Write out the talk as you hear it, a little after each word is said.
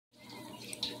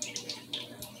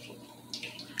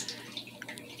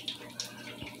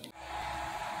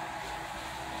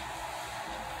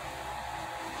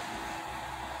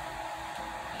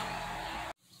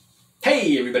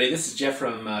Hey everybody, this is Jeff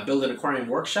from Build an Aquarium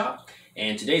Workshop,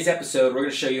 and today's episode we're going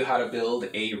to show you how to build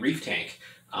a reef tank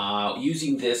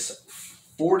using this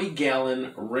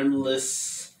 40-gallon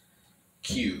rimless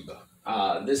cube.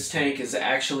 This tank has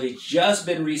actually just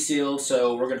been resealed,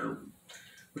 so we're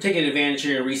taking advantage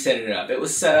here and resetting it up. It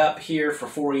was set up here for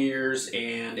 4 years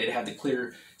and it had the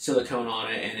clear silicone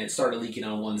on it and it started leaking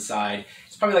on one side.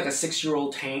 It's probably like a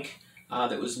 6-year-old tank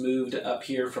that was moved up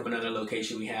here from another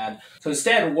location we had. So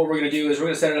instead, what we're going to do is we're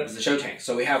going to set it up as a show tank.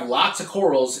 So we have lots of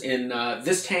corals in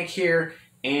this tank here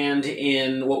and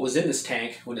in what was in this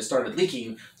tank when it started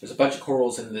leaking. There's a bunch of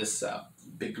corals in this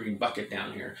big green bucket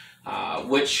down here,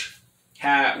 which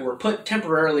were put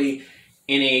temporarily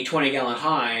in a 20-gallon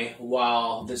high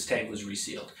while this tank was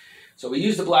resealed. So we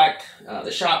used the black,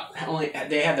 the shop,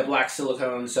 they had the black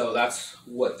silicone, so that's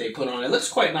what they put on. It looks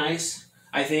quite nice,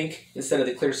 I think, instead of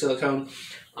the clear silicone.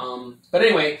 But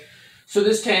anyway, so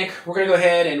this tank, we're going to go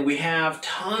ahead and we have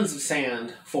tons of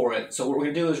sand for it. So what we're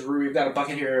going to do is we've got a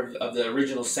bucket here of the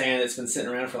original sand that's been sitting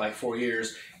around for like 4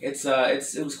 years. It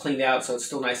was cleaned out, so it's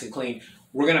still nice and clean.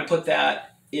 We're going to put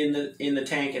that in the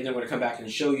tank, and then we're going to come back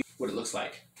and show you what it looks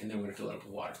like, and then we're going to fill it up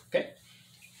with water. Okay?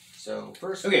 So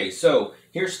first, okay, so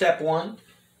here's step one,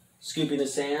 scooping the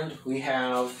sand. We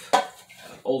have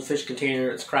an old fish container.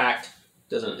 It's cracked.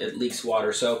 It leaks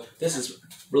water, so this is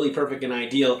really perfect and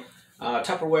ideal.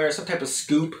 Tupperware, some type of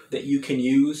scoop that you can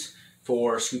use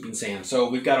for scooping sand. So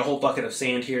we've got a whole bucket of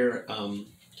sand here. Can't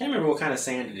remember what kind of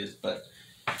sand it is, but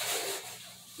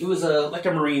it was like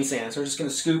a marine sand. So we're just going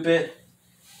to scoop it,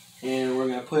 and we're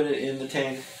going to put it in the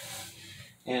tank.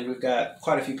 And we've got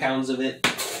quite a few pounds of it.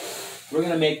 We're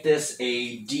going to make this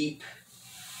a deep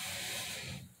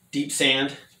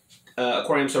sand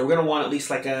aquarium. So we're going to want at least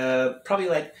like probably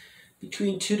like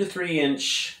between 2 to 3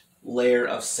 inch layer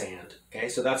of sand. Okay,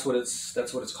 so that's what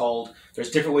it's called. There's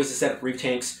different ways to set up reef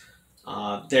tanks.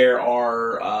 There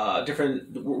are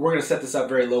we're going to set this up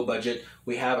very low budget.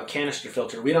 We have a canister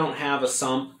filter. We don't have a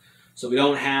sump, so we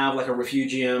don't have like a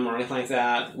refugium or anything like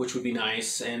that, which would be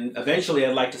nice. And eventually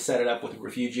I'd like to set it up with a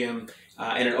refugium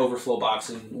and an overflow box,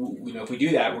 and if we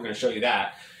do that, we're going to show you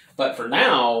that. But for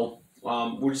now,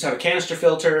 we just have a canister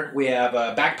filter. We have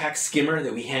a Bakpak skimmer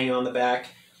that we hang on the back.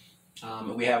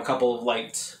 We have a couple of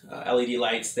lights, LED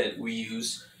lights that we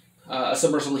use, a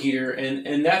submersible heater,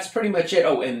 and that's pretty much it.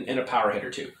 Oh, and a power header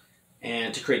too,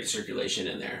 and to create the circulation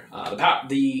in there.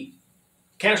 The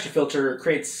canister filter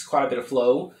creates quite a bit of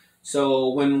flow.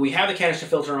 So when we have the canister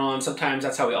filter on, sometimes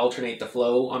that's how we alternate the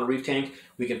flow on a reef tank.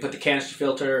 We can put the canister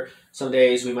filter. Some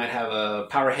days we might have a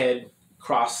power head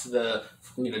cross the,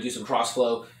 do some cross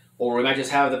flow. Or we might just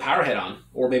have the power head on,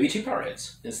 or maybe 2 power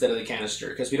heads instead of the canister,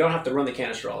 because we don't have to run the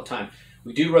canister all the time.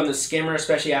 We do run the skimmer,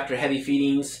 especially after heavy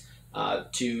feedings,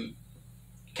 to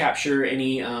capture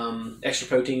any extra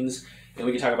proteins, and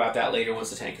we can talk about that later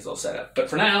once the tank is all set up. But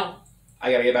for now,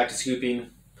 I gotta get back to scooping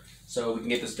so we can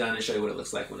get this done and show you what it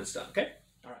looks like when it's done, okay?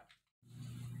 All right.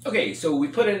 Okay, so we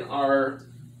put in our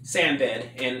sand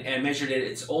bed and measured it.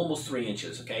 It's almost 3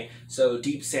 inches, okay? So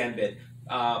deep sand bed.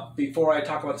 Before I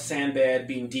talk about the sand bed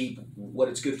being deep, what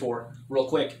it's good for, real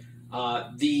quick,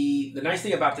 the nice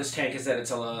thing about this tank is that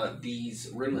it's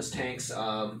these rimless tanks,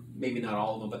 maybe not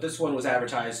all of them, but this one was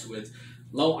advertised with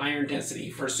low iron density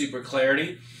for super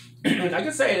clarity. I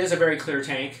could say it is a very clear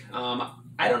tank.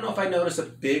 I don't know if I noticed a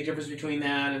big difference between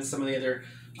that and some of the other,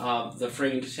 the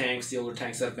framed tanks, the older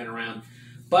tanks that have been around,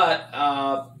 but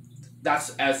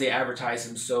that's as they advertise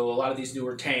them. So a lot of these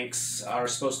newer tanks are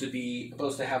supposed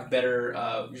to have better.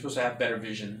 You're supposed to have better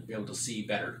vision, be able to see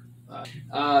better.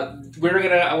 I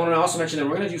want to also mention that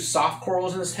we're gonna do soft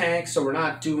corals in this tank. So we're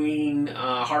not doing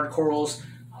hard corals.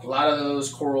 A lot of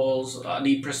those corals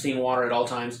need pristine water at all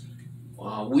times.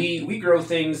 We grow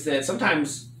things that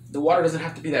sometimes the water doesn't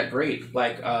have to be that great,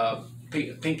 like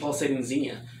pink pulsating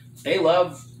Xenia. They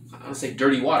love, I don't say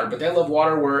dirty water, but they love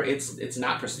water where it's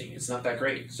not pristine. It's not that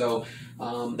great. So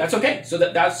that's okay. So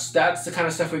that's the kind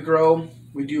of stuff we grow.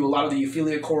 We do a lot of the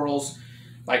Euphelia corals,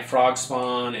 like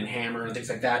Frogspawn and hammer and things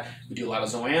like that. We do a lot of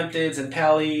Zoanthids and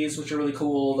palys, which are really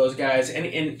cool. Those guys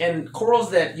and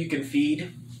corals that you can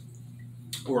feed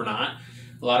or not.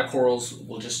 A lot of corals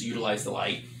will just utilize the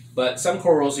light, but some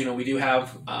corals, we do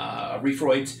have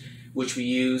reefroids, which we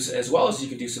use, as well as you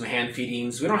can do some hand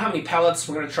feedings. We don't have any pellets.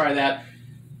 We're going to try that.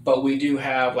 But we do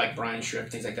have like brine shrimp,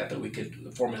 things like that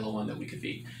Formula 1 that we could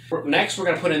feed. Next, we're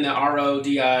going to put in the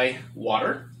RODI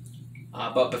water.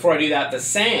 But before I do that, the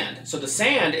sand. So the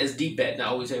sand is deep bed.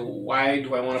 Now we say, well, why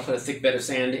do I want to put a thick bed of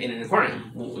sand in an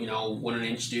aquarium? Well, 1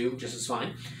 inch do just as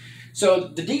fine. So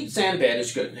the deep sand bed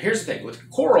is good. Here's the thing.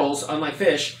 With corals, unlike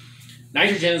fish,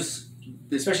 nitrogen's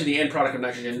especially the end product of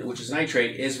nitrogen, which is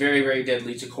nitrate, is very, very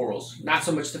deadly to corals. Not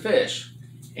so much to fish.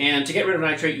 And to get rid of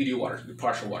nitrate, you do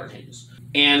partial water changes.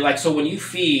 And like, so when you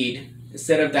feed,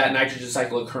 instead of that nitrogen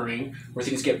cycle occurring where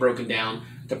things get broken down,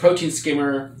 the protein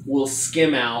skimmer will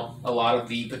skim out a lot of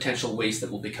the potential waste that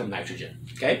will become nitrogen.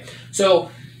 Okay? So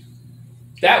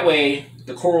that way,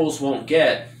 the corals won't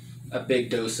get a big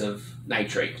dose of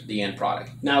nitrate, the end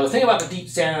product. Now, the thing about the deep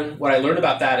sand, what I learned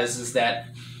about that is that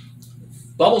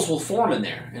bubbles will form in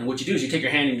there. And what you do is you take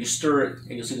your hand and you stir it,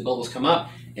 and you'll see the bubbles come up,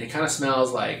 and it kind of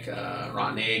smells like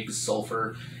rotten eggs,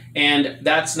 sulfur, and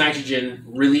that's nitrogen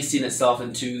releasing itself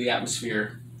into the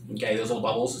atmosphere. Okay, those little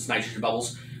bubbles, it's nitrogen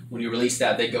bubbles. When you release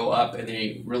that, they go up and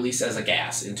they release as a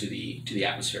gas into the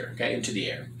atmosphere, okay, into the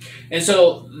air. And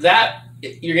so that,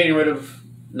 you're getting rid of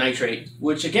nitrate,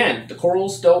 which again, the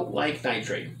corals don't like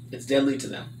nitrate. It's deadly to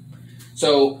them.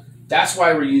 So that's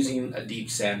why we're using a deep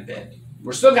sand bed.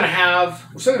 We're still gonna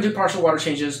do partial water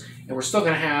changes, and we're still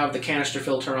gonna have the canister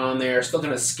filter on there, still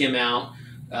gonna skim out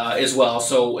as well.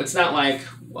 So it's not like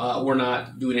we're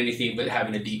not doing anything but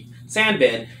having a deep sand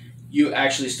bed. You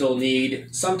actually still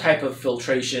need some type of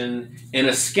filtration and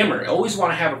a skimmer. You always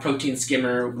want to have a protein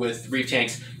skimmer with reef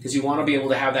tanks because you want to be able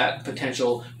to have that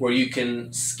potential where you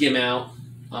can skim out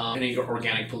any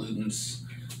organic pollutants,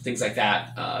 things like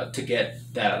that, to get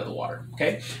that out of the water.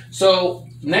 Okay, so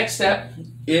next step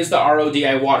is the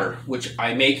RODI water, which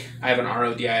I make. I have an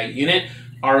RODI unit.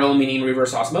 RO meaning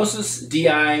reverse osmosis,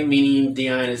 DI meaning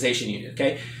deionization unit.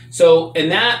 Okay, so in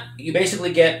that you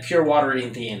basically get pure water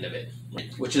at the end of it,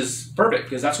 which is perfect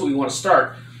because that's what we want to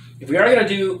start. If we are going to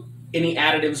do any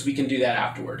additives, we can do that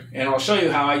afterward. And I'll show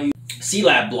you how I use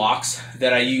C-Lab blocks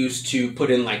that I use to put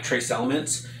in like trace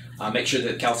elements, make sure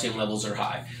that calcium levels are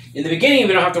high. In the beginning,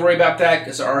 we don't have to worry about that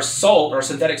because our salt, our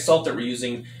synthetic salt that we're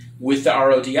using with the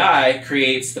RODI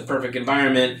creates the perfect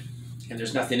environment, and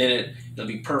there's nothing in it. It'll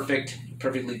be perfect,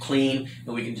 perfectly clean,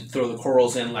 and we can throw the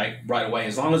corals in like right away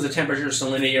as long as the temperature and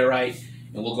salinity are right,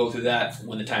 and we'll go through that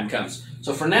when the time comes.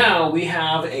 So for now, we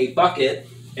have a bucket,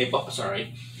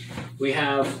 we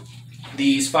have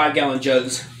these 5-gallon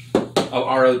jugs of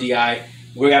RODI.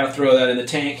 We got to throw that in the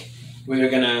tank. We're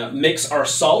gonna mix our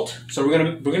salt. So we're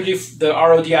gonna do the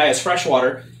RODI as fresh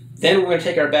water. Then we're gonna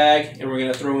take our bag and we're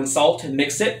gonna throw in salt and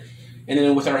mix it. And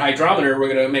then with our hydrometer, we're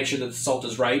gonna make sure that the salt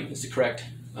is right, it's the correct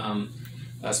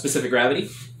specific gravity,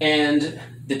 and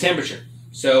the temperature.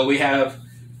 So we have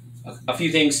a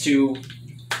few things to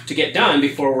get done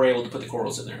before we're able to put the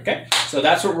corals in there. Okay, so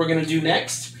that's what we're gonna do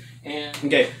next. And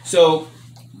okay, so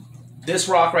this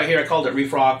rock right here, I called it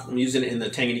Reef rock. I'm using it in the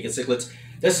Tanganyika cichlids.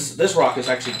 This rock is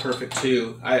actually perfect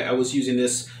too. I was using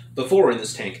this before in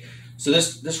this tank. So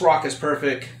this rock is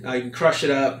perfect. You can crush it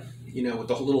up, you know, with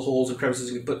the little holes and crevices.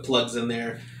 You can put plugs in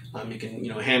there. You can,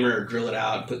 you know, hammer or drill it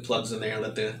out, put plugs in there,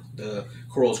 let the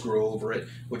corals grow over it,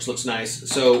 which looks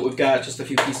nice. So we've got just a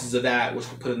few pieces of that, which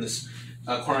we'll put in this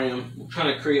aquarium. We're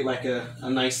trying to create like a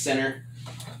nice center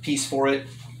piece for it,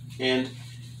 and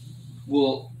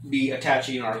we'll be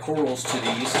attaching our corals to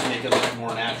these to make it look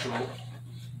more natural.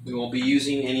 We won't be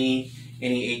using any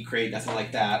 8 grade, nothing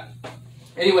like that.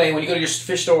 Anyway, when you go to your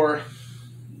fish store,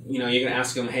 you know, you're gonna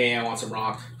ask them, hey, I want some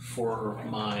rock for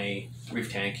my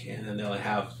reef tank, and then they'll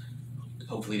have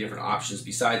hopefully different options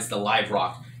besides the live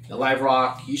rock. The live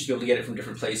rock, you used to be able to get it from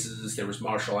different places. There was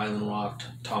Marshall Island rock,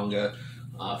 Tonga,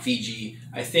 Fiji.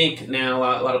 I think now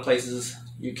a lot of places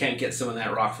you can't get some of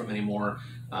that rock from anymore.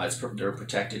 They're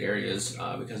protected areas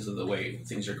because of the way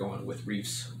things are going with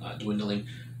reefs dwindling.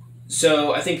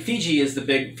 So I think Fiji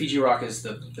rock is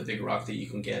the big rock that you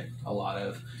can get a lot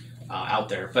of out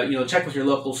there. But you know, check with your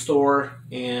local store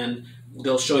and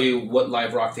they'll show you what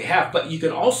live rock they have. But you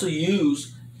can also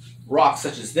use rocks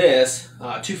such as this,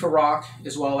 tufa rock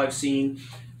as well, I've seen.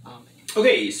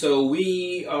 Okay, so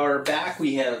we are back.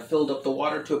 We have filled up the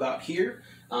water to about here.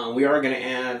 We are going to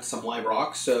add some live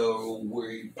rock, so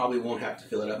we probably won't have to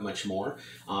fill it up much more.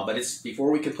 But it's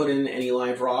before we can put in any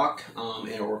live rock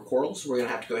or corals, we're going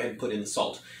to have to go ahead and put in the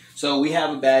salt. So we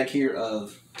have a bag here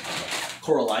of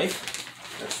Coral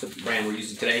Life. That's the brand we're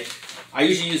using today. I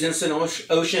usually use Instant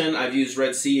Ocean. I've used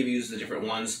Red Sea. I've used the different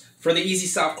ones. For the easy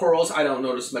soft corals, I don't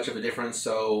notice much of a difference,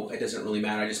 so it doesn't really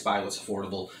matter. I just buy what's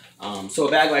affordable. So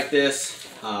a bag like this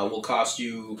will cost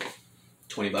you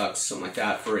 20 bucks, something like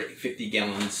that, for 50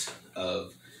 gallons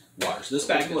of water. So this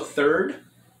bag will third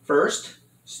first,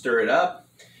 stir it up,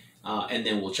 and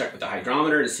then we'll check with the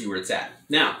hydrometer to see where it's at.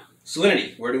 Now,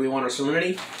 salinity. Where do we want our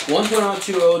salinity? 1.020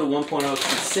 to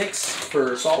 1.026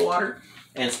 for salt water,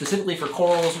 and specifically for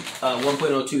corals,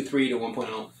 1.023 to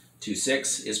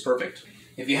 1.026 is perfect.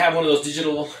 If you have one of those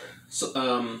digital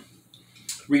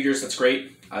readers, that's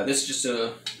great. This is just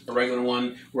a regular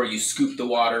one where you scoop the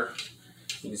water.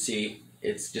 You can see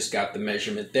it's just got the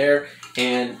measurement there.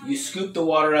 And you scoop the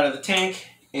water out of the tank,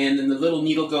 and then the little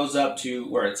needle goes up to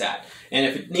where it's at. And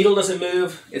if the needle doesn't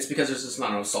move, it's because there's just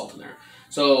not enough salt in there.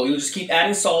 So you'll just keep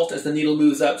adding salt as the needle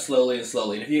moves up slowly and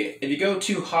slowly. And if you go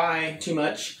too high, too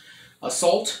much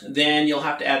salt, then you'll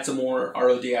have to add some more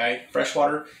RODI fresh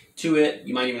water to it.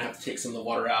 You might even have to take some of the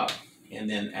water out and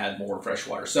then add more fresh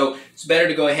water. So it's better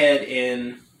to go ahead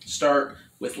and start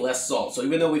with less salt. So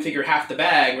even though we figure half the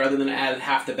bag, rather than add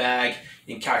half the bag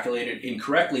and calculate it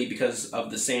incorrectly because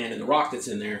of the sand and the rock that's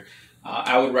in there,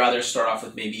 I would rather start off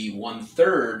with maybe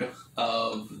 1/3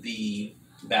 of the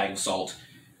bag of salt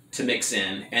to mix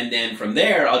in. And then from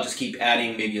there, I'll just keep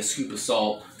adding maybe a scoop of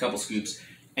salt, a couple scoops,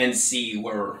 and see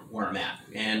where I'm at.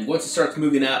 And once it starts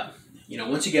moving up, you know,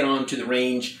 once you get on to the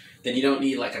range, then you don't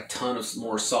need like a ton of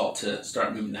more salt to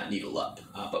start moving that needle up.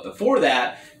 But before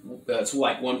that, it's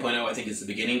like 1.0, I think is the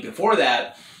beginning. Before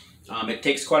that, it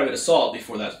takes quite a bit of salt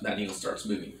before that needle starts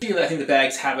moving. I think the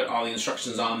bags have all the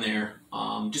instructions on there.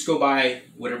 Just go buy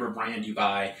whatever brand you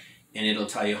buy, and it'll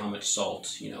tell you how much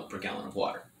salt, you know, per gallon of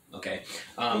water. Okay,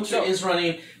 so it is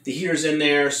running. The heater's in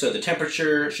there, so the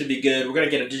temperature should be good. We're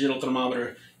gonna get a digital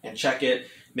thermometer and check it.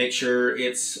 Make sure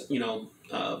it's, you know,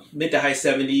 mid to high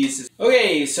 70s.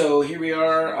 Okay, so here we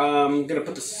are. I'm gonna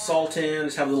put the salt in.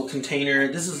 Just have a little container.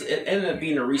 It ended up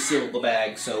being a resealable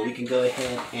bag, so we can go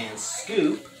ahead and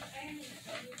scoop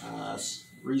a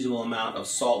reasonable amount of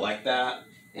salt like that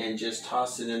and just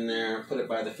toss it in there. Put it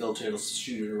by the filter. It'll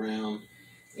shoot it around,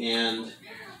 and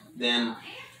then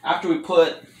after we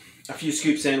put a few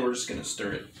scoops in, we're just gonna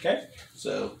stir it. Okay,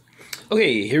 so.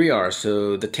 Okay, here we are.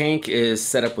 So the tank is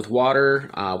set up with water.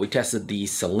 We tested the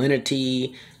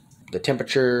salinity, the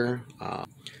temperature. It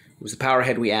was the power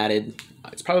head we added.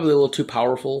 It's probably a little too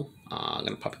powerful. I'm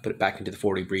gonna probably put it back into the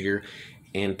 40 breeder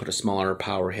and put a smaller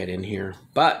power head in here.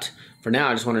 But for now,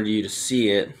 I just wanted you to see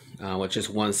it with just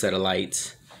one set of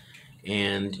lights.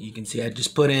 And you can see I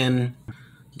just put in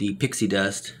the Pixie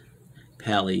dust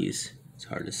palys. It's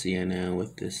hard to see, I know,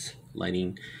 with this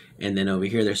lighting. And then over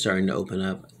here, they're starting to open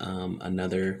up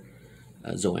another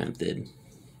zoanthid,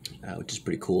 which is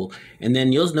pretty cool. And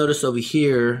then you'll notice over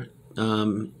here,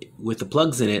 with the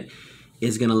plugs in it,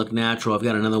 is going to look natural. I've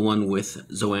got another one with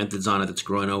zoanthids on it that's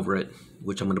growing over it,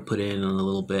 which I'm going to put in a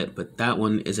little bit. But that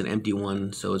one is an empty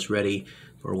one, so it's ready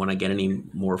for when I get any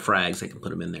more frags, I can put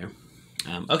them in there.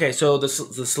 Okay, so the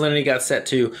salinity got set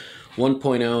to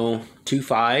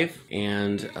 1.025,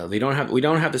 and we don't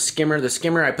have the skimmer. The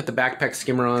skimmer, I put the Bakpak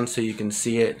skimmer on so you can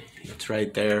see it. It's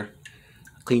right there.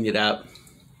 Cleaned it up,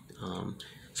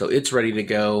 so it's ready to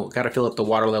go. Got to fill up the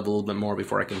water level a little bit more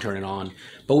before I can turn it on.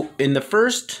 But in the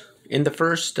first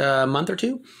month or two,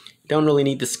 you don't really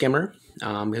need the skimmer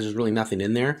because there's really nothing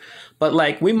in there. But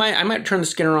like I might turn the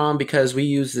skimmer on because we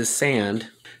use this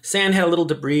sand. Sand had a little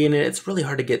debris in it. It's really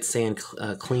hard to get sand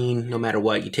clean no matter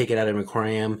what. You take it out of an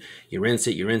aquarium, you rinse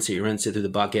it through the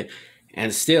bucket,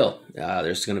 and still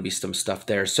there's going to be some stuff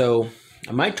there. So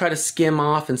I might try to skim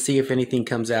off and see if anything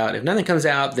comes out. If nothing comes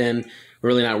out, then we're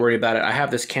really not worried about it. I have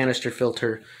this canister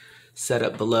filter set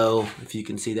up below. If you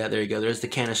can see that, there you go. There's the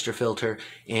canister filter,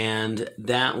 and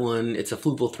that one, it's a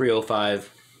Fluval 305.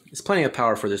 It's plenty of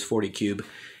power for this 40 cube.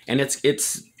 And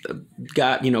it's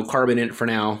got, you know, carbon in it for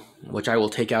now, which I will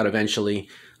take out eventually.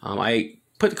 I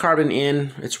put the carbon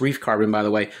in. It's Reef carbon, by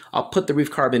the way. I'll put the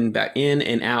Reef carbon back in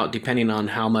and out depending on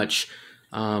how much,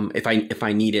 if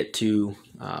I need it to,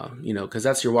 you know, because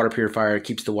that's your water purifier. It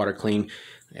keeps the water clean.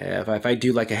 If I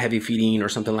do like a heavy feeding or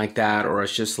something like that, or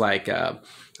it's just like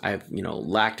I've, you know,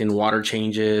 lacked in water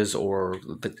changes, or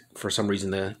for some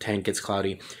reason the tank gets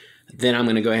cloudy, then I'm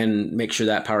going to go ahead and make sure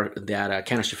that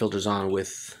canister filter's on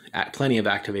with plenty of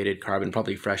activated carbon,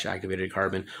 probably fresh activated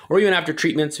carbon. Or even after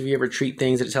treatments, if you ever treat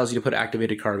things that it tells you to put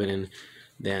activated carbon in,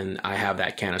 then I have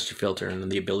that canister filter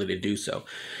and the ability to do so.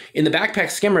 In the Bakpak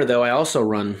skimmer, though, I also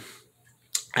run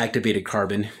activated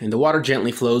carbon, and the water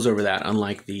gently flows over that,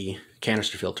 unlike the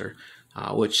canister filter,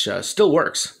 which still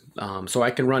works. So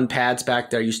I can run pads back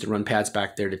there. I used to run pads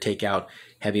back there to take out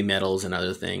heavy metals and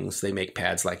other things. They make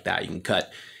pads like that. You can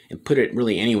cut and put it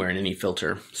really anywhere in any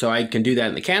filter. So I can do that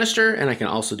in the canister, and I can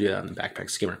also do that in the Bakpak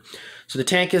skimmer. So the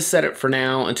tank is set up for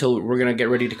now until we're gonna get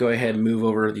ready to go ahead and move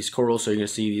over these corals. So you're gonna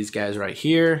see these guys right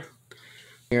here,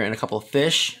 and a couple of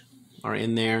fish are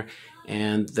in there,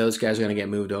 and those guys are gonna get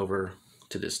moved over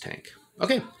to this tank.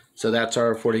 Okay, so that's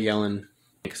our 40-gallon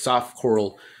soft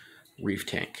coral reef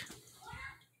tank.